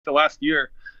The last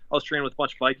year, I was training with a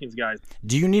bunch of Vikings guys.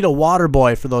 Do you need a water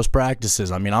boy for those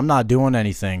practices? I mean, I'm not doing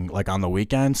anything like on the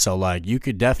weekend, so like you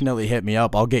could definitely hit me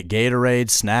up. I'll get Gatorade,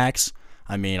 snacks.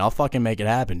 I mean, I'll fucking make it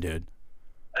happen, dude.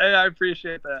 Hey, I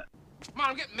appreciate that. Come on,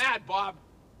 I'm getting mad, Bob.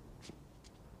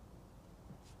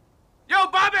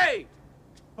 Yo, Bobby!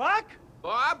 Buck?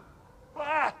 Bob?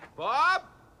 Buck! Bob?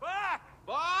 Buck!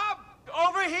 Bob?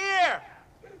 Over here!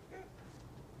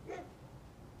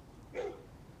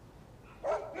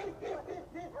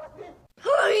 Who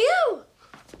are you?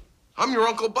 I'm your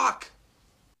Uncle Buck.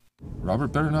 Robert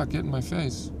better not get in my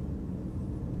face.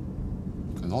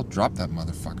 Because I'll drop that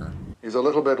motherfucker. He's a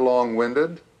little bit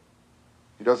long-winded.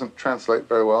 He doesn't translate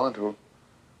very well into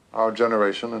our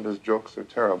generation, and his jokes are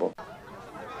terrible.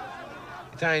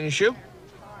 You tying your shoe?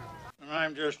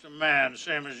 I'm just a man,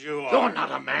 same as you are. You're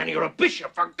not a man, you're a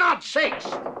bishop, for God's sakes!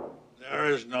 There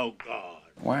is no God.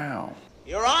 Wow.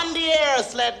 You're on the air,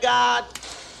 sled god!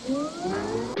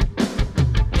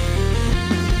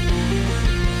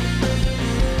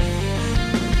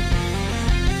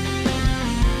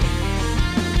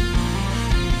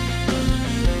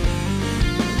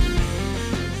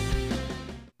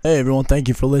 Hey everyone, thank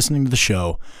you for listening to the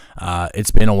show.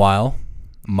 It's been a while.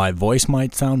 My voice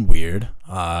might sound weird.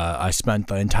 I spent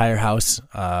the entire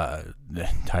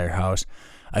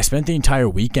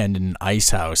weekend in an ice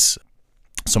house.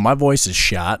 So my voice is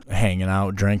shot, hanging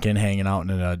out, drinking, hanging out in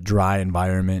a dry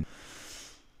environment.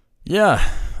 Yeah,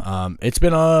 it's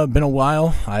been a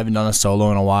while. I haven't done a solo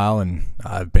in a while, and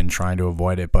I've been trying to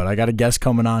avoid it. But I got a guest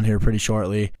coming on here pretty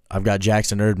shortly. I've got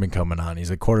Jackson Erdman coming on. He's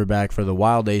a quarterback for the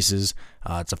Wild Aces.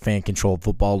 It's a fan-controlled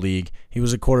football league. He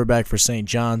was a quarterback for St.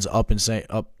 John's up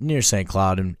near St.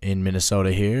 Cloud in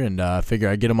Minnesota here, and I figure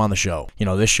I'd get him on the show. You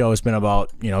know, this show has been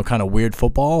about, kind of weird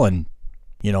football, and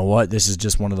you know what? This is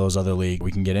just one of those other leagues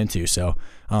we can get into. So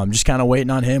I'm just kind of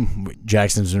waiting on him.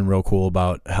 Jackson's been real cool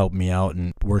about helping me out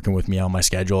and working with me on my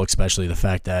schedule, especially the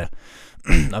fact that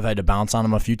I've had to bounce on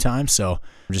him a few times. So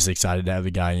I'm just excited to have the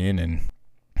guy in.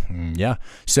 And yeah.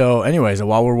 So anyways,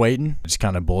 while we're waiting, just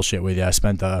kind of bullshit with you. I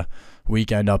spent the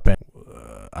weekend up in,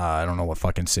 I don't know what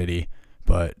fucking city,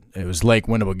 but it was Lake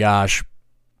Winnebagosh.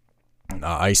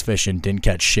 Ice fishing, didn't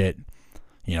catch shit.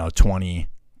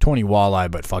 20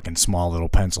 walleye, but fucking small little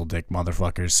pencil dick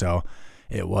motherfuckers. So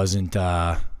it wasn't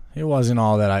all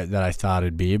that I thought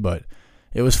it'd be, but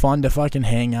it was fun to fucking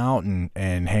hang out and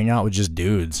hang out with just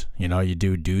dudes. You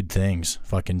do dude things.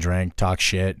 Fucking drank, talk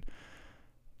shit.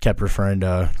 Kept referring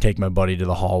to take my buddy to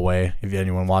the hallway. If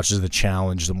anyone watches the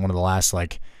challenge, one of the last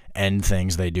end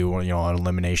things they do, an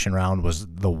elimination round was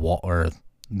the wall or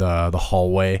the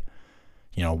hallway.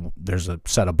 There's a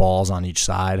set of balls on each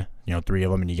side, 3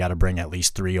 of them, and you got to bring at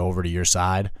least 3 over to your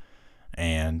side.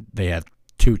 And they had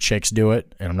 2 chicks do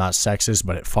it, and I'm not sexist,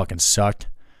 but it fucking sucked.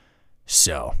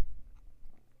 So,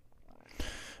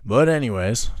 but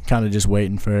anyways, kind of just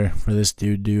waiting for this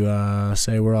dude to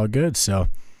say we're all good. So,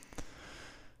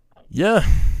 yeah,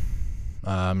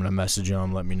 I'm going to message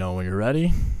him, let me know when you're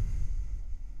ready.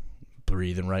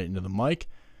 Breathing right into the mic.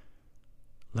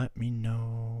 Let me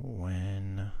know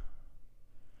when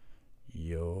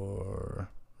you're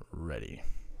ready.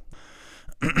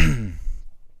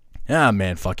 Yeah,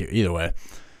 man, fuck it. Either way.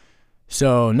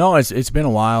 So, no, it's been a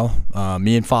while.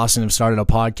 Me and Fossen have started a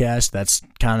podcast that's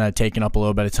kind of taken up a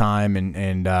little bit of time,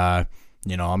 and I'm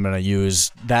going to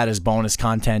use that as bonus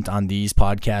content on these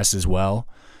podcasts as well.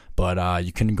 But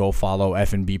you can go follow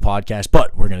F&B Podcast,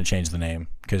 but we're going to change the name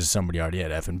because somebody already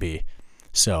had F&B.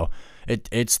 So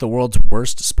it's the world's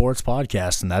worst sports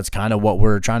podcast, and that's kind of what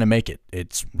we're trying to make it.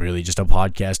 It's really just a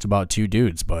podcast about 2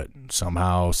 dudes, but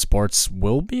somehow sports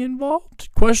will be involved?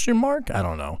 Question mark? I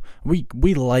don't know. We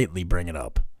lightly bring it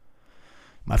up.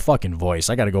 My fucking voice.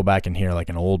 I got to go back and hear like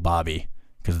an old Bobby,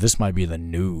 because this might be the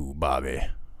new Bobby.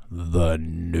 The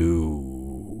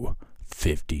new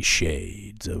 50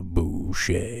 Shades of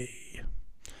Boucher.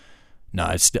 No,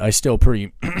 I still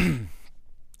pretty...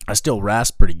 I still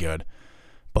rasp pretty good.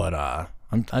 But I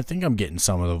think I'm getting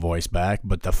some of the voice back,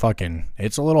 but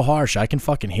it's a little harsh. I can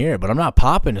fucking hear it, but I'm not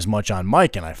popping as much on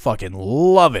mic, and I fucking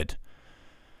love it.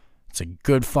 It's a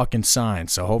good fucking sign.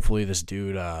 So hopefully this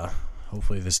dude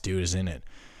is in it.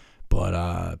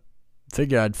 But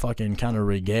figure I'd fucking kind of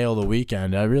regale the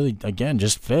weekend. I really, again,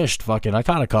 just fished. Fucking, I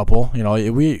caught a couple.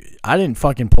 I didn't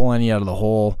fucking pull any out of the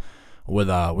hole with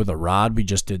a rod. We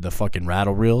just did the fucking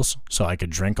rattle reels so I could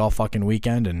drink all fucking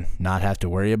weekend and not have to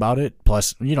worry about it.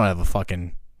 Plus, you don't have a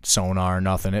fucking sonar or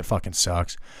nothing. It fucking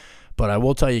sucks. But I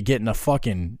will tell you, getting a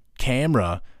fucking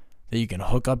camera that you can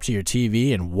hook up to your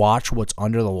TV and watch what's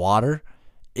under the water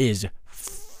is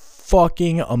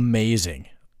fucking amazing.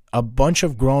 a bunch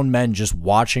of grown men just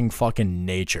watching fucking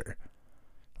nature.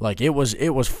 Like, it was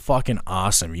fucking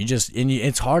awesome.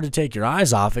 It's hard to take your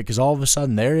eyes off it because all of a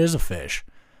sudden there is a fish,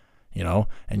 you know,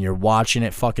 and you're watching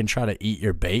it fucking try to eat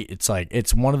your bait. It's like,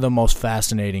 it's one of the most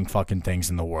fascinating fucking things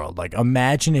in the world. Like,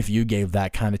 imagine if you gave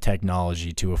that kind of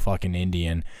technology to a fucking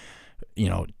Indian, you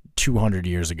know, 200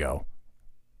 years ago.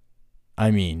 I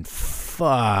mean, fuck.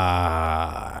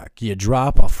 You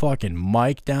drop a fucking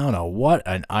mic down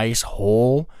an ice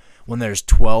hole when there's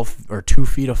 12 or 2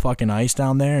 feet of fucking ice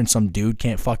down there and some dude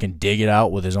can't fucking dig it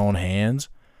out with his own hands.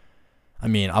 I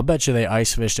mean, I'll bet you they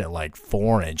ice fished at like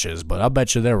 4 inches, but I'll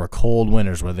bet you there were cold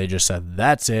winters where they just said,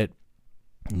 that's it,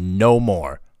 no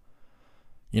more.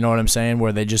 You know what I'm saying?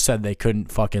 Where they just said they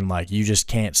couldn't fucking, like, you just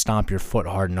can't stomp your foot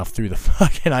hard enough through the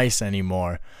fucking ice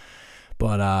anymore.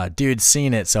 But dude's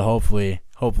seen it, so hopefully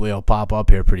he'll pop up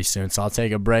here pretty soon. So I'll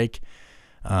take a break.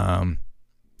 Oh,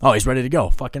 he's ready to go.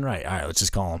 Fucking right. All right, let's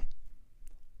just call him.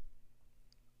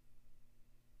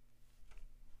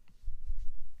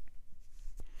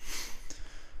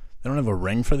 They don't have a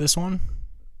ring for this one?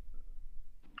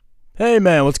 Hey,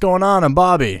 man, what's going on? I'm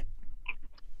Bobby.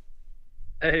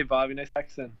 Hey, Bobby, nice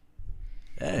accent.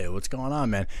 Hey, what's going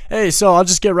on, man? Hey, so I'll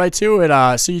just get right to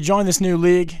it. So you joined this new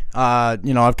league.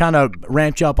 You know, I've kind of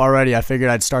ramped you up already. I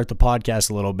figured I'd start the podcast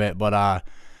a little bit, but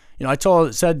you know,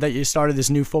 said that you started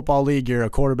this new football league. You're a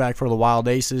quarterback for the Wild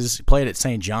Aces. You played at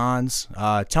St. John's.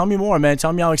 Tell me more, man.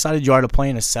 Tell me how excited you are to play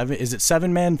in a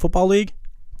 7-man football league?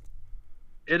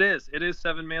 It is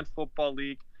 7-man football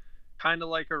league, kind of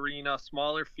like arena,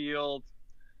 smaller field,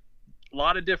 a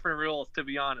lot of different rules, to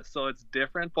be honest. So it's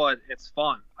different, but it's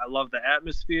fun. I love the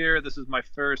atmosphere. This is my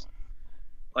first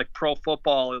like pro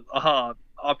football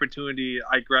opportunity.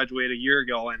 I graduated a year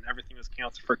ago and everything was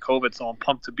canceled for COVID. So I'm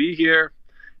pumped to be here,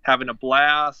 having a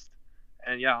blast.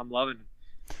 And yeah, I'm loving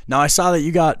it. Now I saw that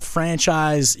you got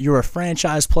you're a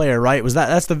franchise player, right?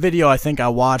 That's the video I think I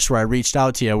watched where I reached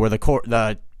out to you,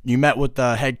 where you met with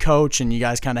the head coach and you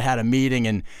guys kind of had a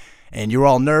meeting and you were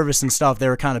all nervous and stuff. They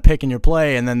were kind of picking your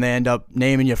play, and then they end up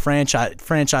naming you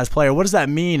franchise player. What does that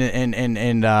mean,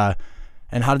 and how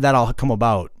did that all come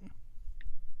about?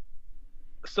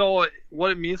 So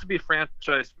what it means to be a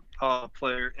franchise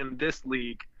player in this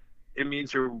league, it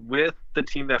means you're with the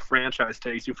team that franchise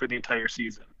takes you for the entire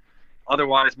season.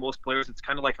 Otherwise, most players, it's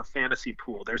kind of like a fantasy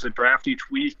pool. There's a draft each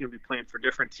week. You'll be playing for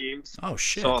different teams. Oh,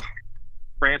 shit. So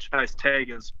franchise tag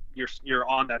is you're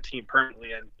on that team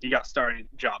permanently and you got starting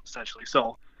job essentially.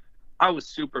 So I was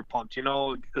super pumped, you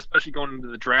know, especially going into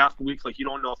the draft week. Like, you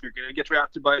don't know if you're going to get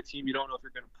drafted by a team. You don't know if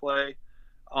you're going to play.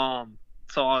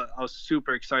 So I was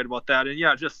super excited about that. And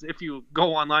yeah, just if you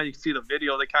go online, you can see the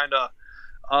video. They kind of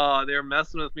they were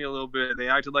messing with me a little bit. They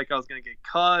acted like I was going to get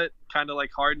cut, kind of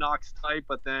like Hard Knocks type,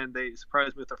 but then they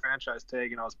surprised me with the franchise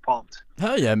tag and I was pumped.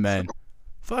 Hell yeah, man.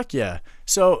 Fuck yeah.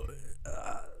 So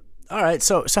all right,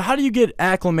 so how do you get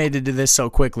acclimated to this so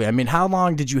quickly? I mean, how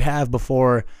long did you have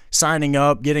before signing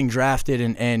up, getting drafted,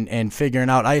 and figuring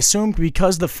out? I assume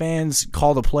because the fans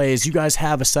call the plays, you guys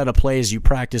have a set of plays you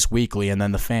practice weekly, and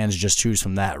then the fans just choose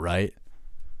from that, right?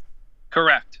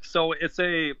 Correct. So it's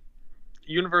a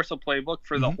universal playbook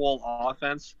for the whole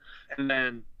offense, and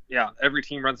then, yeah, every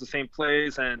team runs the same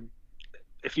plays, and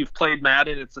if you've played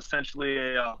Madden, it's essentially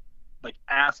a like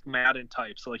Ask Madden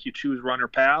type. So, like, you choose run or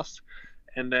pass,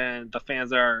 and then the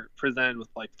fans are presented with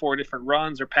like 4 different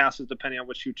runs or passes depending on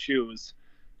which you choose.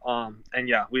 And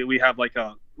yeah, we have like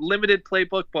a limited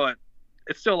playbook, but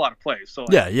it's still a lot of plays. So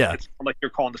like, yeah. It's like you're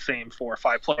calling the same 4 or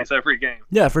 5 plays every game.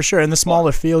 Yeah, for sure. And the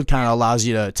smaller field kind of allows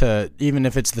you to, even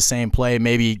if it's the same play,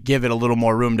 maybe give it a little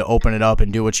more room to open it up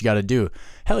and do what you got to do.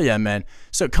 Hell yeah, man.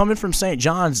 So coming from St.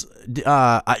 John's,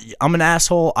 I'm an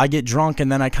asshole. I get drunk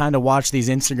and then I kind of watch these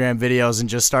Instagram videos and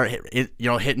just start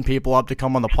hitting people up to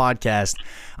come on the podcast.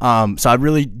 So I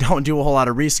really don't do a whole lot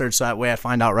of research, so that way I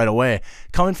find out right away.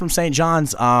 Coming from St.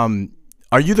 John's,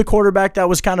 are you the quarterback that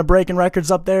was kind of breaking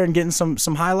records up there and getting some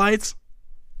highlights?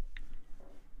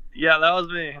 Yeah, that was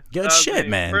me. Good shit,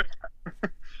 man.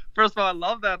 First of all, I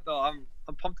love that though. I'm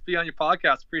pumped to be on your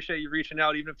podcast. Appreciate you reaching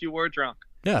out, even if you were drunk.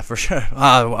 Yeah, for sure.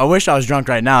 I wish I was drunk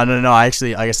right now. No. I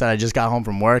actually, like I said, I just got home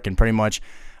from work and pretty much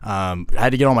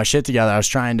had to get all my shit together. I was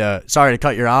trying to. Sorry to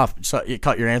cut your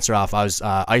answer off. I was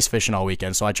ice fishing all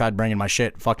weekend, so I tried bringing my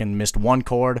shit. Fucking missed one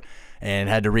cord and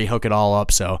had to rehook it all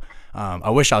up. So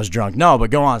I wish I was drunk. No, but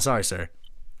go on. Sorry, sir.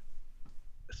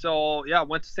 So yeah, I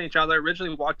went to St. John's. I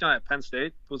originally walked on at Penn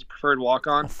State. It was a preferred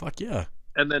walk-on. Oh, fuck yeah.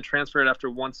 And then transferred after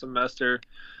one semester,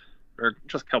 or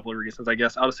just a couple of reasons, I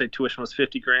guess. I would say tuition was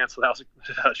 $50,000, so that was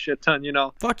a shit ton, you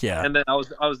know. Fuck yeah. And then I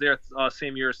was there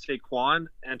same year as Saquon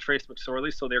and Trace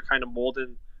McSorley, so they're kind of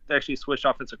molding they actually switched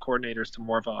offensive coordinators to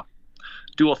more of a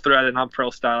dual threat and non-pro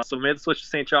style. So made the switch to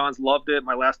St. John's, loved it.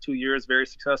 My last 2 years, very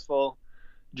successful.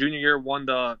 Junior year, won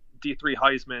the D3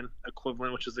 Heisman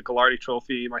equivalent, which is the Gallardi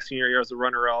Trophy. My senior year, I was a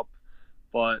runner-up,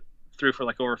 but threw for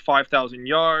like over 5,000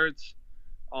 yards.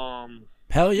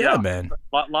 Hell yeah, man.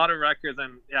 A lot of records,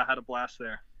 and yeah, had a blast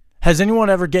there. Has anyone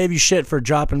ever gave you shit for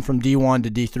dropping from D1 to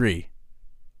D3?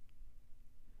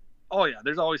 Oh yeah,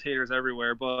 there's always haters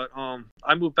everywhere, but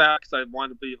I moved back because I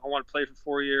wanted to play for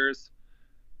 4 years.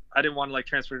 I didn't want to like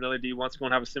transfer to another D1 school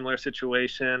and have a similar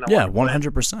situation. Yeah,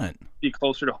 100%. Be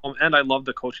closer to home, and I love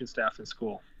the coaching staff in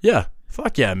school. Yeah,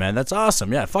 fuck yeah, man. That's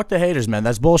awesome. Yeah, fuck the haters, man.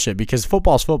 That's bullshit because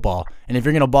football's football, and if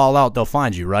you're gonna ball out, they'll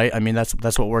find you, right? I mean, that's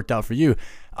what worked out for you.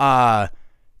 I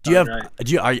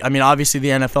mean, obviously the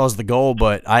NFL is the goal,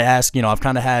 but I ask, I've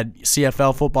kind of had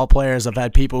CFL football players. I've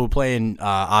had people who play in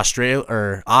Austria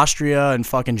and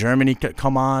fucking Germany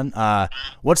come on.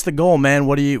 What's the goal, man?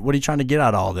 What are you trying to get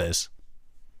out of all this?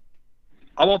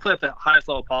 I want to play at the highest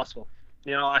level possible.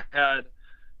 I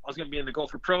was going to be in the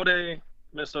Gopher Pro Day,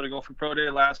 Minnesota Gopher Pro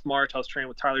Day last March. I was training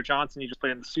with Tyler Johnson. He just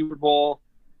played in the Super Bowl.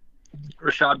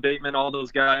 Rashad Bateman, all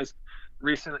those guys.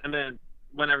 And then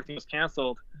when everything was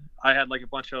canceled, I had like a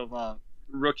bunch of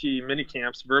rookie mini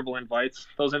camps, verbal invites.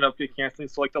 Those ended up getting canceled.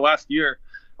 So like the last year,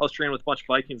 I was training with a bunch of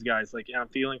Vikings guys, like Adam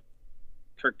Thielen,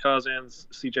 Kirk Cousins,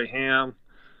 CJ Ham,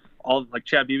 all like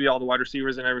Chad Beebe, all the wide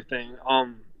receivers and everything.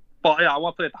 But yeah, I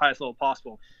want to play at the highest level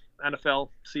possible. NFL,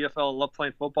 CFL, love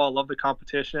playing football, love the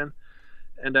competition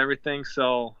and everything.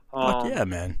 So fuck yeah,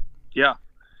 man. Yeah.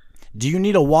 Do you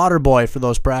need a water boy for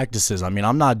those practices? I mean,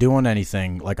 I'm not doing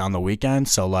anything like on the weekend,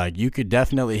 so like you could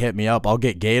definitely hit me up. I'll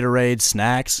get Gatorade,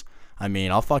 snacks. I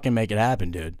mean, I'll fucking make it happen,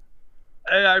 dude.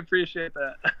 Hey, I appreciate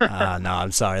that. No,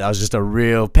 I'm sorry. That was just a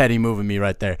real petty move of me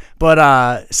right there.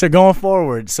 But so going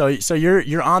forward, so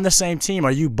you're on the same team.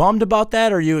 Are you bummed about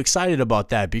that or are you excited about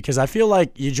that? Because I feel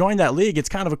like you joined that league. It's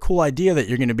kind of a cool idea that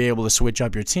you're going to be able to switch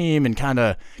up your team and kind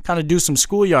of do some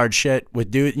schoolyard shit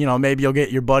with maybe you'll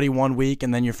get your buddy 1 week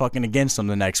and then you're fucking against them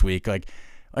the next week. Like,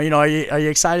 are you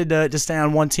excited to stay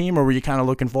on one team or were you kind of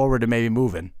looking forward to maybe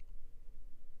moving?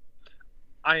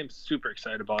 I am super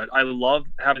excited about it. I love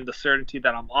having the certainty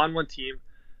that I'm on one team.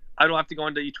 I don't have to go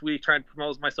into each week trying to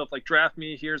promote myself, like draft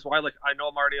me. Here's why. Like I know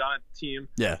I'm already on a team.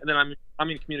 Yeah. And then I'm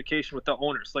in communication with the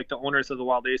owners. Like the owners of the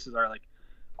Wild Aces are like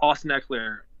Austin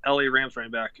Eckler, LA Rams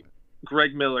running back,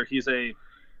 Greg Miller. He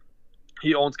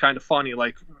owns Kind of Funny,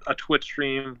 like a Twitch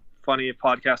stream, funny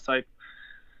podcast type.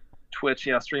 Twitch,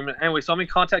 yeah, streaming. Anyway, so I'm in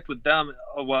contact with them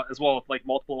as well with like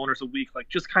multiple owners a week, like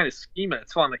just kind of scheme it.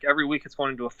 It's fun. Like every week it's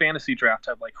going into a fantasy draft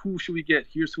type, like who should we get?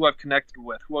 Here's who I've connected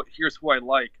with. Here's who I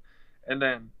like. And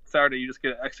then Saturday you just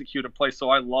get to execute and play.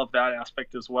 So I love that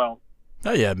aspect as well.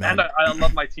 Oh yeah, man. And I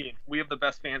love my team. We have the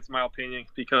best fans in my opinion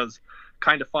because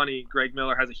Kind of Funny, Greg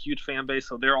Miller has a huge fan base,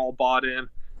 so they're all bought in.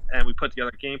 And we put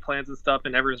together game plans and stuff,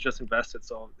 and everyone's just invested,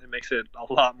 so it makes it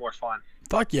a lot more fun.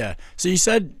 Fuck yeah. So you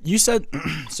said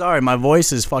sorry, my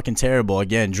voice is fucking terrible.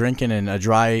 Again, drinking in a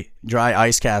dry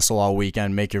ice castle all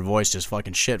weekend make your voice just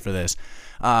fucking shit for this.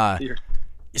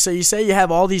 So you say you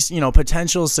have all these,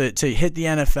 potentials to hit the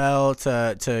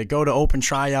NFL, to go to open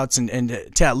tryouts and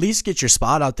to at least get your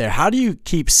spot out there. How do you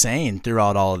keep sane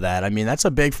throughout all of that? I mean, that's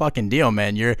a big fucking deal,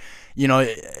 man. You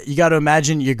got to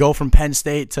imagine you go from Penn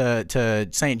State to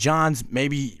St. John's,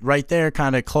 maybe right there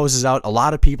kind of closes out a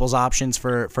lot of people's options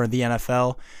for the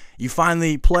NFL. You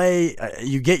finally play,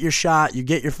 you get your shot, you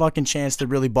get your fucking chance to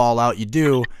really ball out. You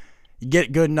do. You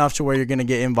get good enough to where you're going to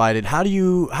get invited. How do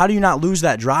you not lose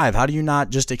that drive? How do you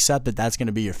not just accept that that's going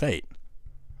to be your fate?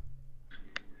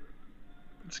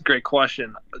 It's a great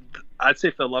question. I'd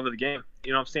say for the love of the game.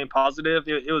 I'm staying positive.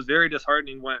 It was very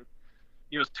disheartening when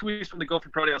it was 2 weeks from the Gopher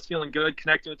Pro Day. I was feeling good,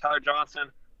 connecting with Tyler Johnson.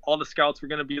 All the scouts were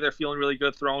going to be there feeling really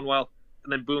good, throwing well.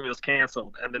 And then boom, it was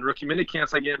canceled. And then rookie mini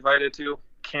camps I get invited to,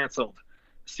 canceled.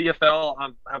 CFL,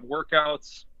 have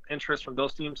workouts, interest from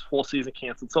those teams, whole season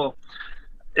canceled. So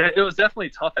it was definitely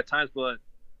tough at times, but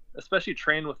especially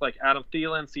training with like Adam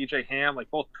Thielen, CJ Ham,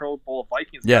 like both Pro Bowl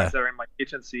Vikings guys that are in my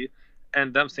agency,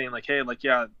 and them saying like, hey, like,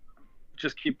 yeah,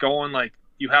 just keep going. Like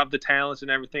you have the talents and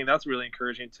everything. That's really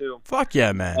encouraging too. Fuck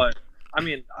yeah, man. But I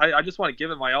mean, I just want to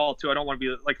give it my all too. I don't want to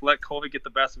be like, let COVID get the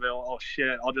best of it. Oh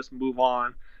shit, I'll just move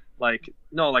on. Like,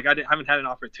 no, like haven't had an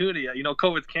opportunity yet.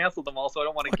 COVID's canceled them all, so I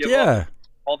don't want to give up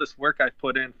all this work I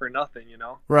put in for nothing,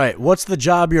 Right. What's the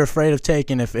job you're afraid of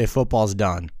taking if football's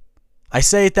done? I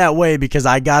say it that way because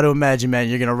I got to imagine, man,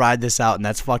 you're going to ride this out, and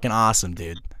that's fucking awesome,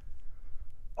 dude.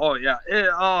 Oh, yeah.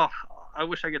 I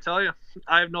wish I could tell you.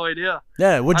 I have no idea.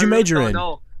 Yeah, what'd you major in?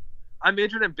 No, I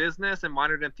majored in business and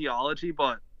minored in theology,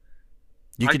 but...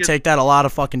 You could take that a lot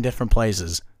of fucking different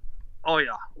places. Oh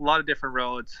yeah, a lot of different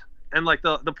roads. And like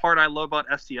the part I love about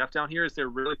FCF down here is they're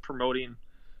really promoting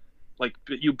like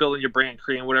you building your brand,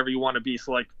 creating whatever you want to be.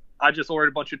 So like I just ordered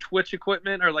a bunch of Twitch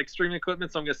equipment or like streaming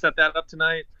equipment, so I'm gonna set that up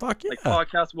tonight. Fuck yeah. Like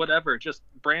podcast, whatever. Just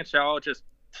branch out, just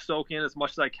soak in as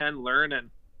much as I can, learn, and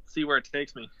see where it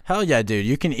takes me. Hell yeah, dude.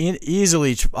 You can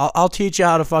easily. I'll teach you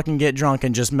how to fucking get drunk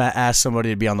and just ask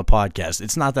somebody to be on the podcast.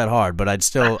 It's not that hard, but I'd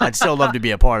still love to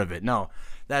be a part of it. No.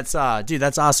 That's dude,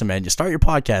 that's awesome, man. Just start your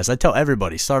podcast. I tell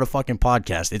everybody, start a fucking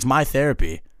podcast. It's my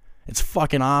therapy. It's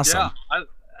fucking awesome. Yeah,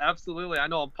 absolutely. I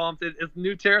know I'm pumped. It's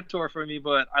new territory for me,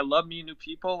 but I love meeting new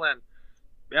people and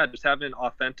yeah, just having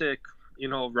authentic,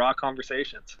 raw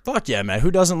conversations. Fuck yeah, man.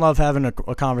 Who doesn't love having a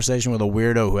conversation with a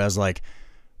weirdo who has like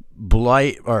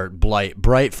bright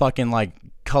fucking like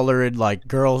colored like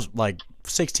girls like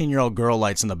 16-year-old girl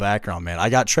lights in the background, man. I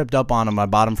got tripped up on them. I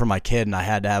bought them for my kid and I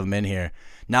had to have them in here.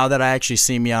 Now that I actually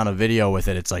see me on a video with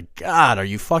it, it's like, God, are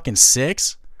you fucking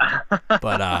 6?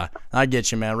 But I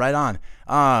get you, man. Right on.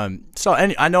 I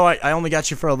know I only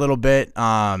got you for a little bit.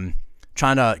 I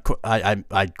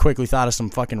quickly thought of some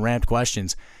fucking ramped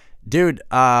questions. Dude,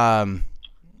 what's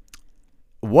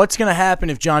going to happen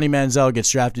if Johnny Manziel gets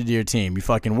drafted to your team? You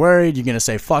fucking worried? You going to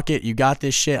say, fuck it, you got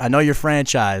this shit? I know you're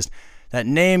franchised. That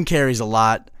name carries a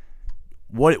lot.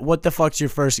 What the fuck's your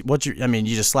first? You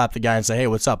just slap the guy and say, "Hey,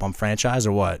 what's up? I'm franchise,"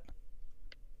 or what?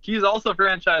 He's also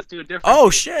franchised to a different. Oh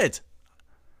shit!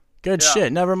 Good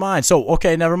shit. Never mind. So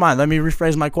okay, never mind. Let me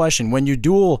rephrase my question. When you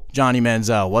duel Johnny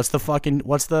Manziel, what's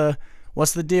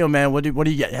the deal, man? What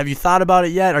do you get? Have you thought about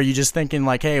it yet? Or are you just thinking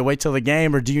like, "Hey, wait till the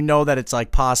game," or do you know that it's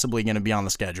like possibly going to be on the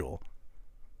schedule?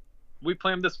 We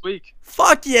play him this week.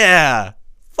 Fuck yeah!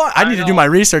 Fuck. I need to do my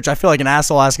research. I feel like an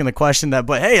asshole asking the question that,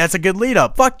 but hey, that's a good lead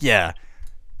up. Fuck yeah.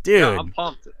 Dude. Yeah, I'm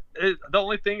pumped. The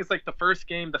only thing is like the first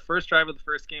drive of the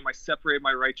first game, I separated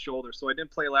my right shoulder, so I didn't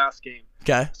play last game.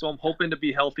 Okay. So I'm hoping to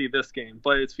be healthy this game,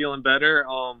 but it's feeling better.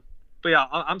 But yeah,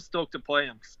 I'm stoked to play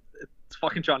him. It's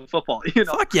fucking Johnny football,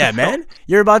 Fuck yeah, man!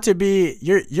 You're about to be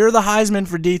you're the Heisman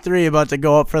for D3, about to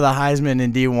go up for the Heisman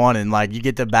in D1, and like you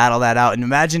get to battle that out. And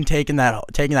imagine taking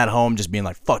that home, just being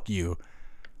like, "Fuck you."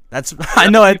 I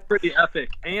know it's pretty epic.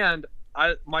 And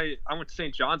I went to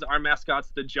St. John's. Our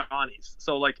mascot's the Johnnies.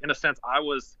 So like in a sense, I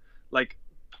was like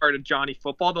part of Johnny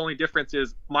football. The only difference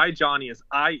is my Johnny is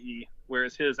IE,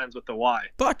 whereas his ends with the Y.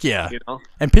 Fuck yeah.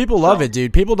 And people love it,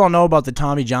 dude. People don't know about the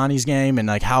Tommy Johnny's game and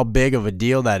like how big of a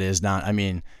deal that is down. I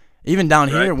mean, even down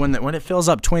here when it fills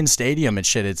up Twin Stadium and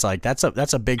shit, it's like that's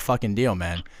a big fucking deal,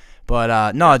 man.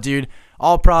 But no, dude,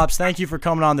 all props. Thank you for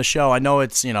coming on the show. I know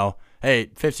it's,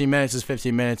 hey, 15 minutes is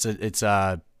 15 minutes. It's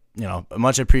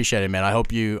much appreciated, man. I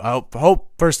hope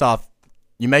first off,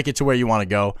 you make it to where you want to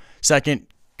go. Second,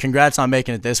 congrats on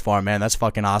making it this far, man. That's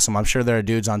fucking awesome. I'm sure there are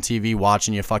dudes on TV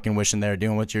watching you, fucking wishing they were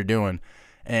doing what you're doing.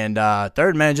 And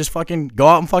third, man, just fucking go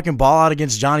out and fucking ball out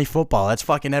against Johnny football. That's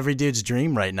fucking every dude's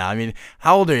dream right now. I mean,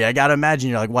 how old are you? I gotta imagine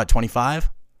you're like what, 25?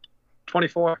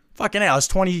 24. Fucking hell,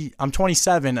 I'm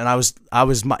 27, and I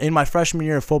was in my freshman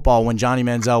year of football when Johnny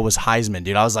Manziel was Heisman,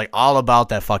 dude. I was like all about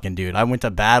that fucking dude. I went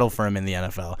to battle for him in the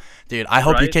NFL. Dude, I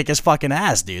hope you kick his fucking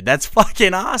ass, dude. That's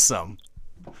fucking awesome.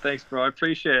 Thanks, bro. I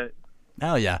appreciate it.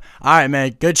 Hell yeah. All right,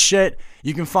 man. Good shit.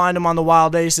 You can find him on the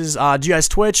Wild Aces. Do you guys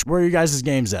Twitch? Where are you guys'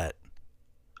 games at?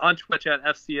 On Twitch at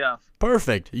FCF.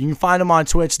 Perfect. You can find him on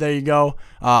Twitch. There you go.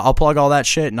 I'll plug all that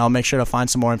shit, and I'll make sure to find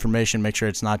some more information. Make sure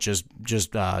it's not just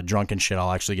drunken shit.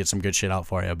 I'll actually get some good shit out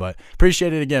for you. But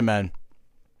appreciate it again, man.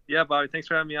 Yeah, Bobby. Thanks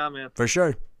for having me on, man. For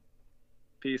sure.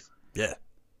 Peace. Yeah.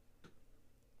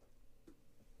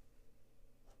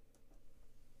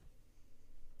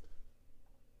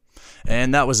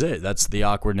 And that was it. That's the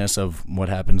awkwardness of what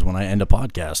happens when I end a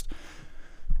podcast.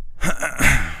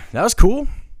 That was cool.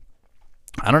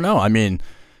 I don't know. I mean,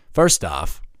 first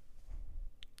off,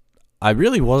 I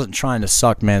really wasn't trying to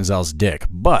suck Manziel's dick,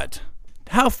 but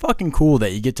how fucking cool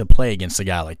that you get to play against a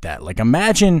guy like that. Like,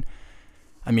 imagine,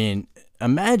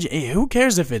 who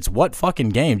cares if it's what fucking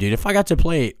game, dude? If I got to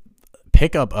play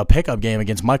a pickup game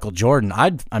against Michael Jordan,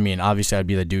 obviously I'd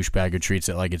be the douchebag who treats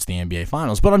it like it's the NBA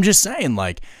Finals, but I'm just saying,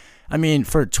 like,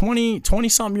 for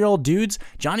 20-something-year-old dudes,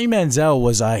 Johnny Manziel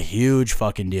was a huge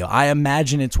fucking deal. I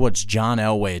imagine it's what's John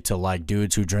Elway to, like,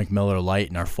 dudes who drink Miller Lite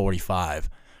and are 45,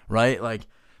 right? Like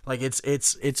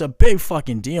it's a big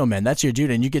fucking deal, man. That's your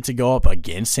dude, and you get to go up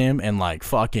against him and, like,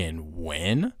 fucking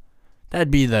win? That'd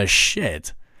be the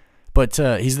shit. But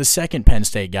he's the second Penn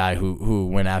State guy who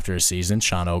went after a season,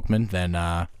 Sean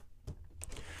Oakman.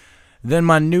 Then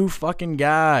my new fucking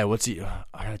guy. What's he? I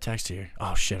got a text here.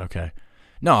 Oh, shit, okay.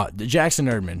 No, Jackson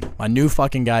Erdman, my new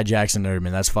fucking guy, Jackson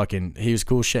Erdman. He was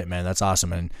cool shit, man. That's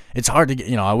awesome, and it's hard to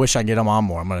get. I wish I could get him on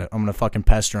more. I'm gonna fucking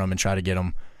pester him and try to get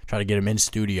him in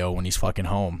studio when he's fucking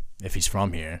home, if he's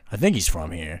from here. I think he's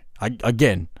from here.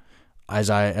 As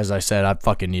I said, I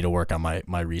fucking need to work on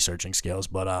my researching skills.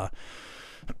 But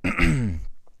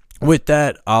with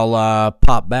that, I'll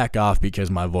pop back off because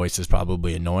my voice is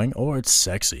probably annoying or it's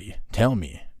sexy. Tell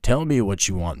me what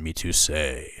you want me to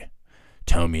say.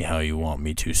 Tell me how you want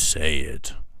me to say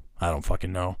it. I don't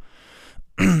fucking know.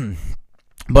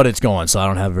 But it's going, so I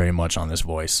don't have very much on this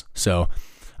voice. So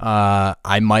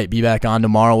I might be back on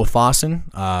tomorrow with Fossen.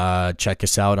 Check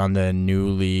us out on the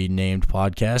newly named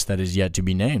podcast that is yet to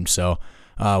be named. So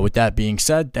with that being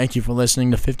said, thank you for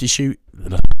listening to 50 Shoot.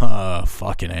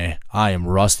 Fucking A. I am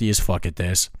rusty as fuck at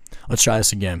this. Let's try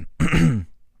this again.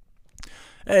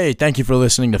 Hey, thank you for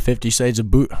listening to 50 Shades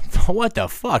of What the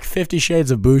fuck? 50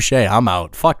 Shades of Boucher. I'm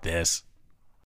out. Fuck this.